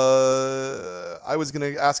 I was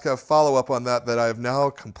going to ask a follow-up on that I have now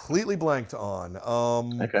completely blanked on.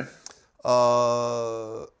 Okay.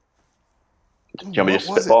 Do you want me to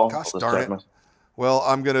spitball? Gosh darn it. Well,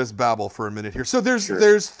 I'm going to babble for a minute here. So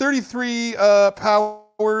there's 33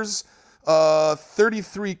 powers,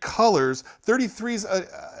 33 colors. 33 is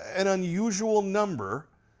an unusual number.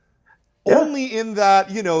 Yeah. Only in that,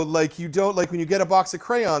 you know, like you don't, like when you get a box of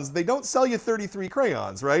crayons, they don't sell you 33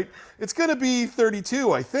 crayons, right? It's going to be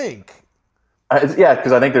 32, I think. Yeah,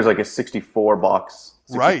 because I think there's like a 64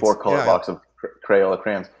 color box of Crayola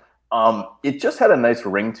crayons. It just had a nice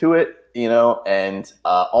ring to it, you know, and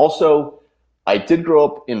also I did grow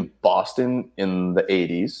up in Boston in the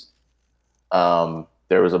 80s.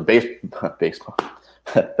 There was a baseball.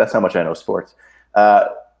 That's how much I know sports.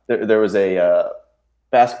 There was a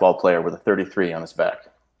basketball player with a 33 on his back,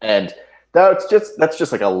 and that's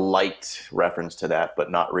just like a light reference to that,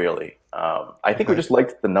 but not really. I think we just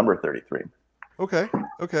liked the number 33. Okay.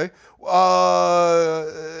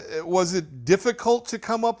 Was it difficult to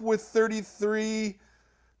come up with 33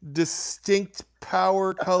 distinct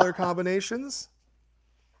power color combinations?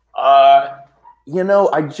 You know,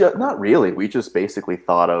 not really. We just basically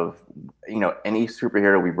thought of, you know, any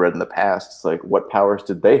superhero we've read in the past. It's like, what powers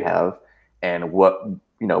did they have, and what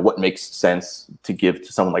makes sense to give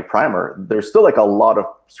to someone like Primer. There's still like a lot of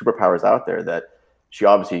superpowers out there that she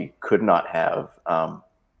obviously could not have.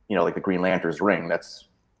 You know, like the Green Lantern's ring, that's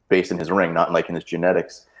based in his ring, not like in his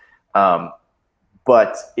genetics.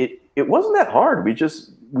 But it wasn't that hard.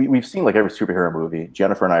 We've seen like every superhero movie.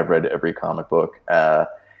 Jennifer and I have read every comic book.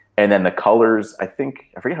 And then the colors, I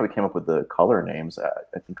forget how we came up with the color names.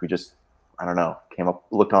 I think we just, I don't know,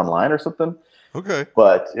 looked online or something. Okay.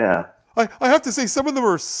 But yeah. I have to say some of them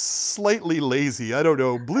are slightly lazy. I don't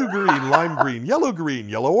know, blue-green, lime-green,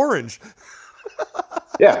 yellow, orange.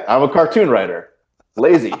 Yeah, I'm a cartoon writer.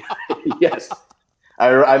 Lazy. Yes.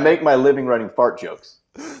 I make my living writing fart jokes.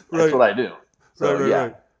 That's what I do.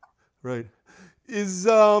 So Right. Is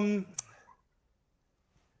it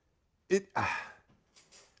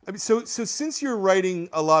I mean, so since you're writing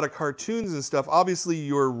a lot of cartoons and stuff, obviously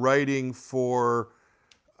you're writing for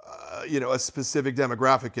a specific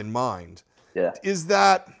demographic in mind. Yeah.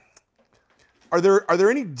 Are there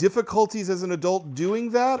any difficulties as an adult doing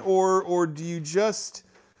that, or do you just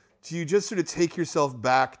sort of take yourself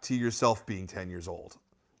back to yourself being 10 years old?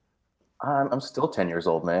 I'm still 10 years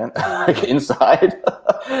old, man. Like inside,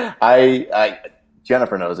 I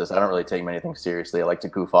Jennifer knows this. I don't really take many things seriously. I like to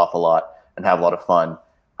goof off a lot and have a lot of fun.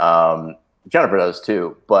 Jennifer does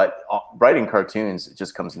too, but writing cartoons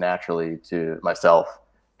just comes naturally to myself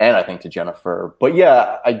and I think to Jennifer. But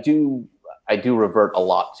yeah, I do revert a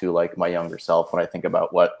lot to like my younger self when I think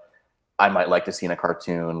about what I might like to see in a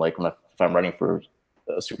cartoon. Like if I'm writing for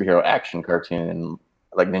a superhero action cartoon,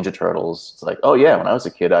 like Ninja Turtles, it's like, oh yeah, when I was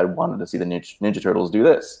a kid, I wanted to see the Ninja Turtles do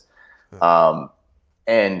this. Yeah.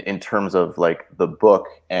 And in terms of like the book,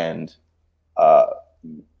 and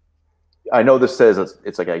I know this says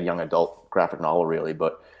it's like a young adult graphic novel, really,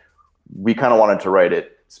 but we kind of wanted to write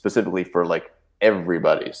it specifically for like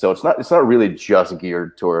everybody. So it's not really just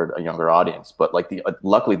geared toward a younger audience, but like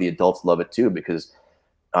luckily the adults love it too, because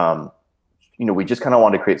we just kind of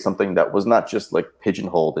wanted to create something that was not just like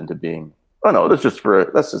pigeonholed into being, oh no, that's just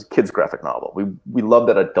kids graphic novel. We love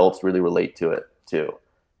that adults really relate to it too,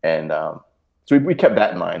 and so we kept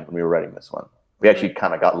that in mind when we were writing this one. We actually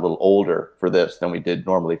kind of got a little older for this than we did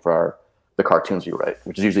normally for the cartoons we write,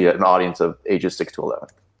 which is usually an audience of ages 6 to 11.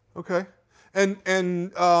 Okay, and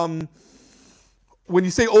when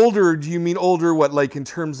you say older, do you mean older? What, like in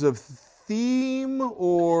terms of theme,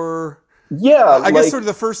 or? Yeah, I guess sort of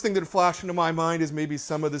the first thing that flashed into my mind is maybe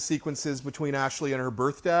some of the sequences between Ashley and her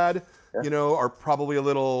birth dad, are probably a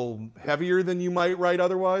little heavier than you might write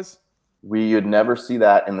otherwise. You'd never see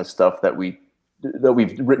that in the stuff that we've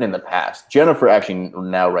written in the past. Jennifer actually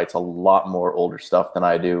now writes a lot more older stuff than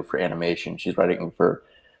I do for animation. She's writing for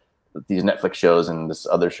these Netflix shows and this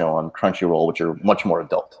other show on Crunchyroll, which are much more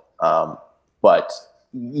adult. But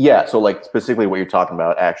yeah, so like specifically what you're talking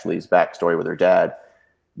about, Ashley's backstory with her dad,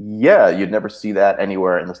 yeah, you'd never see that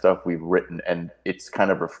anywhere in the stuff we've written. And it's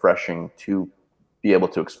kind of refreshing to be able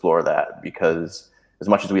to explore that, because as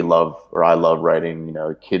much as I love writing,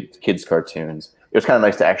 kids cartoons, it was kind of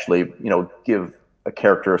nice to actually, give a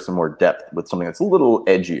character some more depth with something that's a little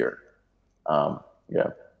edgier.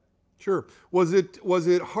 Yeah. Sure. Was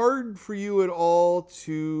it hard for you at all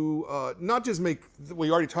to not just make? We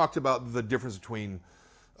already talked about the difference between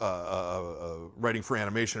writing for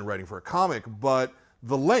animation and writing for a comic, but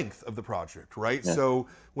the length of the project, right? Yeah. So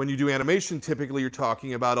when you do animation, typically you're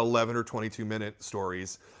talking about 11 or 22-minute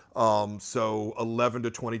stories. So 11 to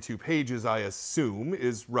 22 pages, I assume,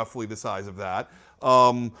 is roughly the size of that.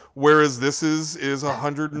 Whereas this is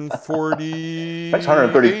 140,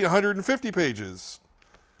 150 pages.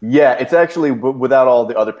 Yeah, it's actually, without all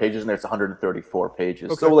the other pages in there, it's 134 pages.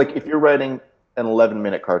 Okay. So like if you're writing an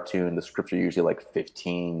 11-minute cartoon, the scripts are usually like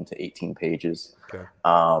 15 to 18 pages. Okay.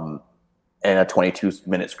 And a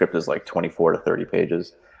 22-minute script is like 24 to 30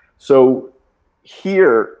 pages. So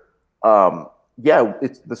here, the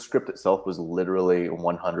script itself was literally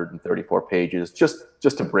 134 pages, just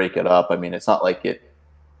to break it up. I mean, it's not like it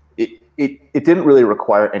didn't really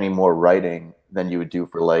require any more writing than you would do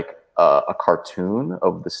for like a cartoon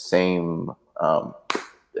of the same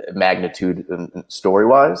magnitude and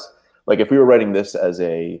story-wise. Like if we were writing this as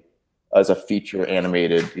a feature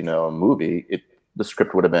animated, movie, the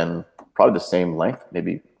script would have been probably the same length,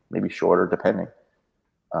 maybe shorter, depending.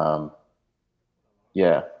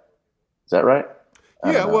 Yeah, is that right?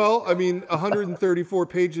 Yeah, well, I mean, 134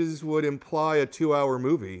 pages would imply a 2-hour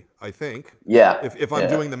movie, I think. Yeah. If I'm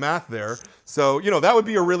doing the math there. So, that would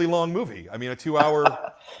be a really long movie. I mean, a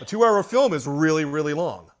 2-hour film is really, really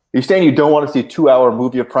long. Are you saying you don't want to see a 2-hour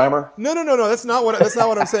movie of Primer? No. That's not what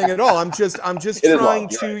I'm saying at all. I'm just trying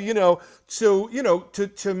to,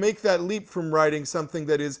 to make that leap from writing something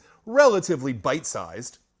that is relatively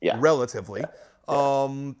bite-sized, to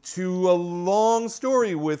a long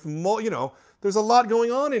story with there's a lot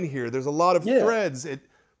going on in here. There's a lot of threads.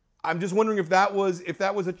 I'm just wondering if that was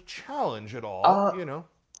a challenge at all.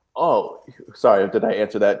 Oh, sorry. Did I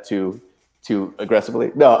answer that too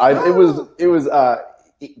aggressively? No. It was.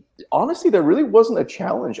 Honestly, there really wasn't a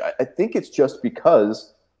challenge. I think it's just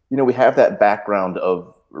because we have that background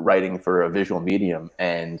of writing for a visual medium,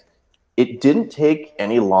 and it didn't take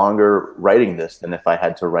any longer writing this than if I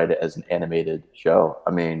had to write it as an animated show.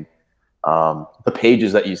 I mean, the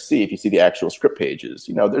pages that you see, if you see the actual script pages,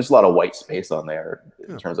 you know, there's a lot of white space on there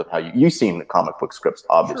in terms of how you've seen comic book scripts,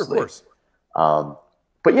 obviously. Sure, of course.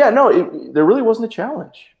 But yeah, no, there really wasn't a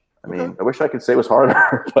challenge. I mean, I wish I could say it was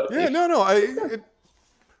harder. But yeah, no.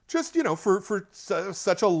 Just, you know, for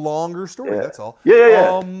such a longer story, that's all.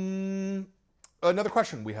 Yeah. Another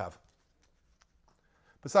question we have.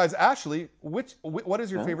 Besides Ashley, what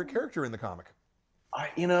is your favorite character in the comic?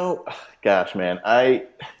 You know, gosh, man, I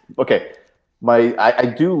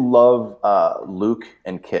do love Luke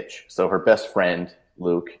and Kitch. So her best friend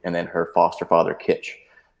Luke, and then her foster father Kitch,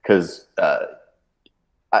 because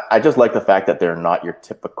I just like the fact that they're not your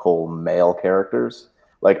typical male characters.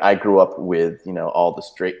 Like, I grew up with, you know, all the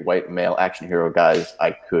straight white male action hero guys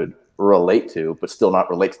I could relate to, but still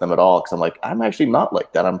not relate to them at all, because I'm like, I'm actually not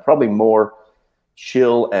like that. I'm probably more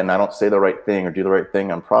chill, and I don't say the right thing or do the right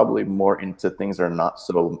thing. I'm probably more into things that are not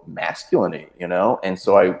so masculine, you know? And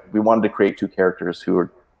so we wanted to create two characters who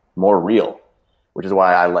are more real, which is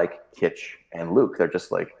why I like Kitch and Luke. They're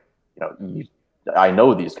just like, you know, I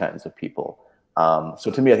know these kinds of people. So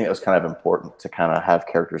to me, I think it was kind of important to kind of have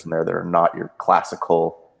characters in there that are not your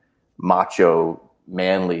classical macho,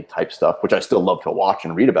 manly type stuff, which I still love to watch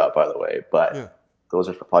and read about, by the way. But those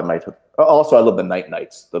are probably my two. Also, I love the Night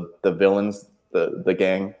Knights, the villains, the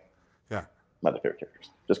gang. Yeah, my favorite characters,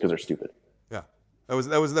 just because they're stupid. Yeah, that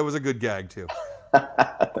was a good gag too. We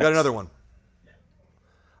got another one.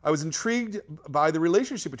 I was intrigued by the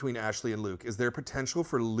relationship between Ashley and Luke. Is there potential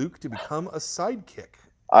for Luke to become a sidekick?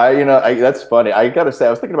 That's funny. I gotta say, I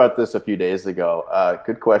was thinking about this a few days ago.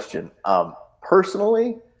 Good question.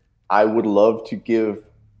 Personally, I would love to give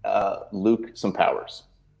Luke some powers.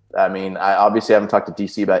 I mean, I obviously haven't talked to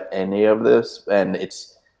DC about any of this, and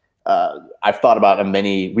it's we've thought about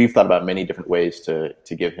many different ways to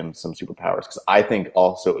give him some superpowers, because I think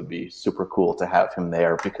also it would be super cool to have him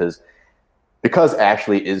there, because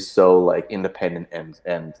Ashley is so like independent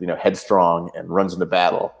and you know, headstrong and runs into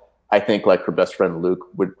battle. I think like her best friend Luke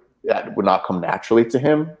would not come naturally to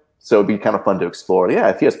him. So it'd be kind of fun to explore. Yeah,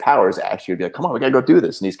 if he has powers, Ashley would be like, come on, we gotta go do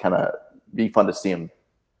this. And he's kind of be fun to see him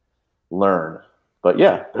learn. But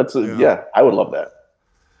yeah, I would love that.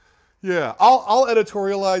 Yeah, I'll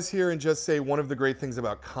editorialize here and just say one of the great things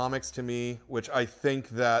about comics to me, which I think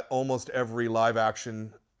that almost every live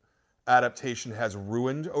action adaptation has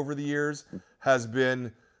ruined over the years, has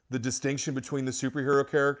been the distinction between the superhero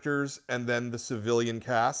characters and then the civilian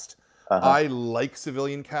cast. I like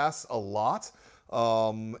civilian casts a lot.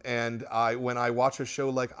 And when I watch a show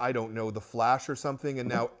like, I don't know, The Flash or something, and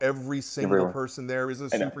now every single person there is a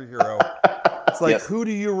superhero. It's like, who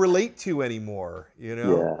do you relate to anymore? You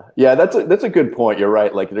know? Yeah. That's a good point. You're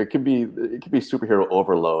right. Like, it could be superhero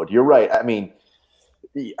overload. You're right. I mean,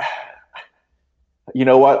 you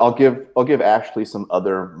know what? I'll give Ashley some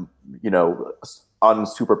other, you know,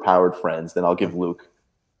 unsuperpowered friends. Then I'll give Luke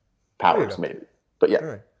powers, maybe. But yeah.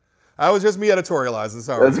 Right. That was just me editorializing.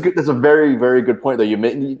 Sorry. That's a very, very good point, though.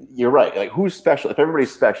 You're right. Like, who's special? If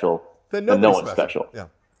everybody's special, then no one's special. Yeah,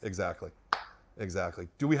 exactly.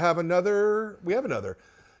 Do we have another? We have another.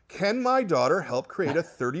 Can my daughter help create a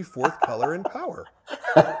 34th color in Power?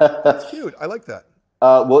 That's cute. I like that.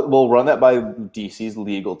 We'll run that by DC's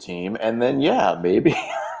legal team, and then maybe.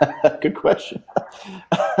 Good question.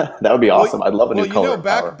 That would be awesome. I'd love a new color. You know,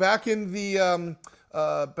 back in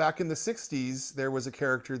the '60s, there was a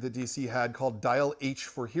character that DC had called Dial H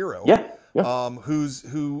for Hero. Yeah.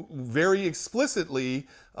 Who very explicitly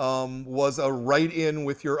was a write-in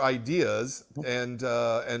with your ideas, and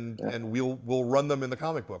we'll run them in the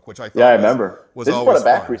comic book, which I thought I remember. Was they just always brought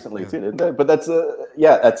it back fun. recently too, didn't they? But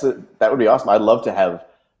that would be awesome. I'd love to have,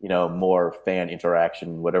 you know, more fan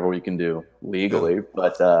interaction, whatever we can do legally.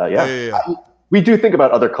 Yeah. But we do think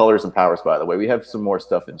about other colors and powers. By the way, we have some more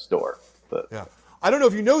stuff in store. But I don't know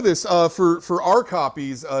if you know this, for our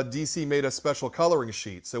copies, DC made a special coloring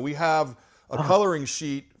sheet. So we have a coloring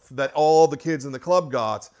sheet that all the kids in the club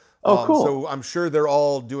got. Cool. So I'm sure they're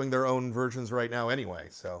all doing their own versions right now anyway.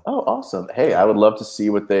 So. Oh, awesome. Hey, I would love to see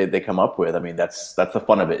what they come up with. I mean, that's the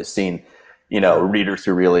fun of it, is seeing, you know, readers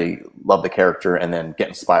who really love the character and then get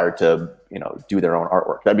inspired to, you know, do their own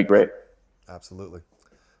artwork. That'd be great. Absolutely.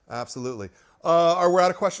 Are we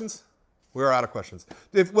out of questions? We're out of questions.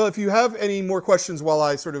 If you have any more questions while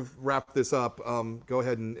I sort of wrap this up, go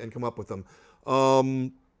ahead and come up with them.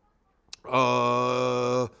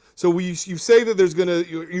 So you say that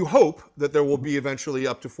you hope that there will be eventually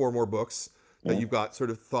up to 4 more books that you've got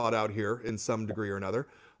sort of thought out here in some degree or another.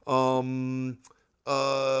 Do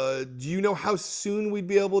you know how soon we'd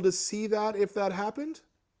be able to see that if that happened?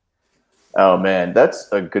 Oh man,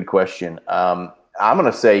 that's a good question. I'm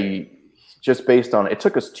gonna say just based on it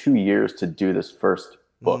took us 2 years to do this first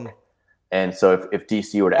book. And so if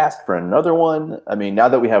DC were to ask for another one, I mean, now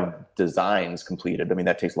that we have designs completed, I mean,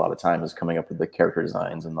 that takes a lot of time is coming up with the character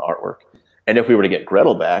designs and the artwork. And if we were to get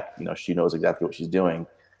Gretel back, you know, she knows exactly what she's doing.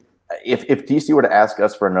 If DC were to ask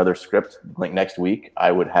us for another script like next week,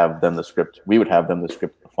 I would have them the script. We would have them the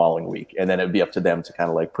script the following week. And then it'd be up to them to kind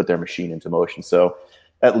of like put their machine into motion. So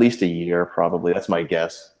at least a year, probably. That's my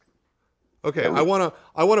guess. Okay, I wanna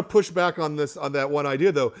push back on that one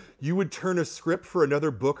idea though. You would turn a script for another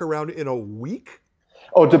book around in a week?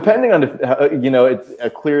 Oh, depending on you know, it's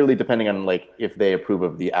clearly depending on like if they approve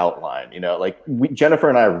of the outline. You know, like Jennifer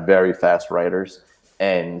and I are very fast writers,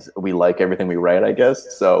 and we like everything we write, I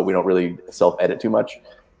guess. So we don't really self-edit too much.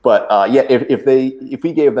 But yeah, if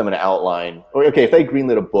we gave them an outline, or okay, if they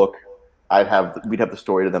greenlit a book, we'd have the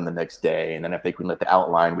story to them the next day, and then if they greenlit the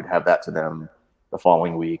outline, we'd have that to them the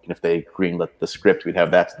following week, and if they greenlit the script, we'd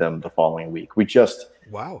have that to them the following week. We've been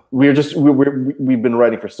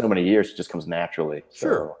writing for so many years; it just comes naturally.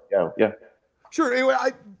 Sure. So, yeah. Sure. Anyway,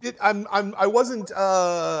 I wasn't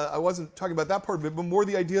talking about that part of it, but more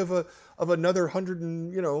the idea of another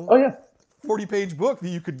 40-page book that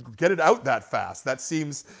you could get it out that fast. That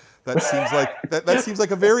seems like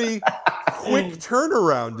a very quick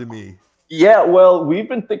turnaround to me. Yeah, well, we've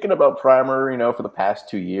been thinking about Primer, you know, for the past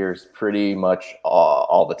 2 years, pretty much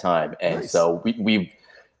all the time, and nice. So we've.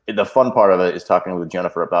 The fun part of it is talking with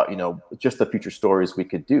Jennifer about, you know, just the future stories we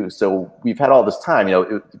could do. So we've had all this time, you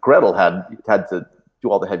know, Gretel had to do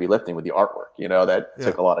all the heavy lifting with the artwork, you know, that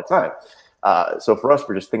took a lot of time. So for us,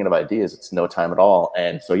 we're just thinking of ideas. It's no time at all.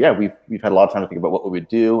 And so, yeah, we've had a lot of time to think about what we would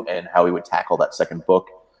do and how we would tackle that second book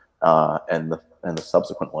and the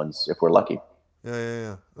subsequent ones if we're lucky.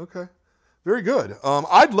 Yeah. Okay. Very good.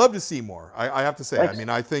 I'd love to see more. I have to say. Thanks. I mean,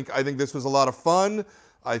 I think this was a lot of fun.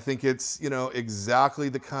 I think it's, you know, exactly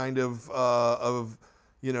the kind of sort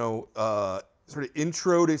of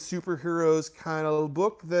intro to superheroes kind of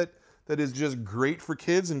book that is just great for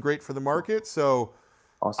kids and great for the market. So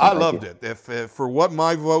awesome, I loved it. If for what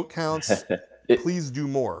my vote counts, please do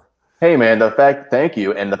more. Hey man, thank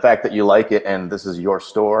you, and the fact that you like it and this is your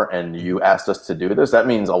store and you asked us to do this, that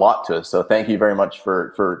means a lot to us. So thank you very much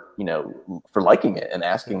for liking it and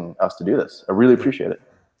asking us to do this. I really appreciate it.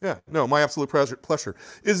 Yeah, no, my absolute pleasure.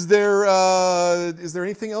 Is there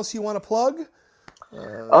anything else you want to plug?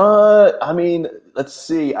 I mean, let's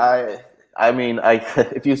see.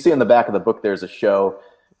 If you see in the back of the book, there's a show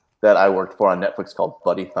that I worked for on Netflix called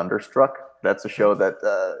Buddy Thunderstruck. That's a show that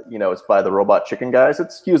it's by the Robot Chicken guys. It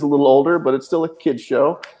skews a little older, but it's still a kid's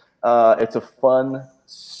show. It's a fun,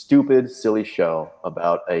 stupid, silly show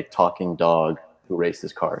about a talking dog who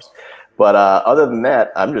races cars. But other than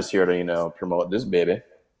that, I'm just here to promote this baby.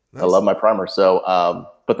 Nice. I love my Primer. So,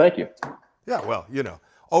 but thank you. Yeah, well,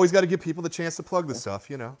 always got to give people the chance to plug the stuff,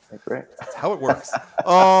 That's great. That's how it works.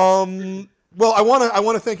 Well, I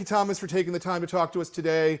want to thank you, Thomas, for taking the time to talk to us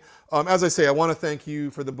today. As I say, I want to thank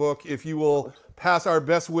you for the book. If you will pass our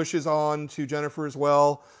best wishes on to Jennifer as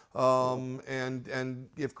well. And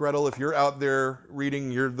if Gretel, if you're out there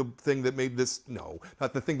reading, you're the thing that made this, no,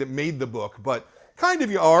 not the thing that made the book, but kind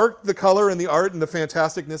of you are, the color and the art and the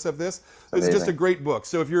fantasticness of this. It's just a great book.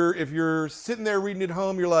 So if you're sitting there reading at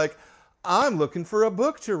home, you're like, I'm looking for a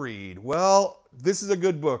book to read. Well, this is a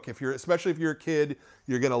good book. Especially if you're a kid,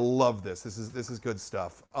 you're gonna love this. This is good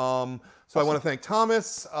stuff. So awesome. I want to thank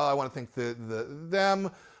Thomas. I want to thank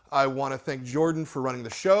them. I want to thank Jordan for running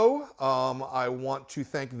the show. I want to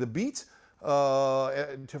thank The Beat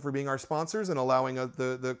for being our sponsors and allowing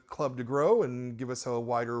the club to grow and give us a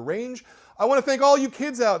wider range. I want to thank all you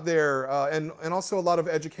kids out there and also a lot of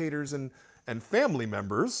educators and family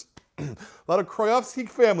members. A lot of Krajewski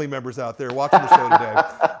family members out there watching the show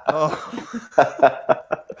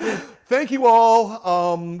today. Thank you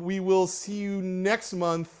all. We will see you next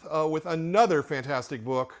month with another fantastic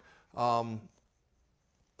book.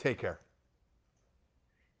 Take care.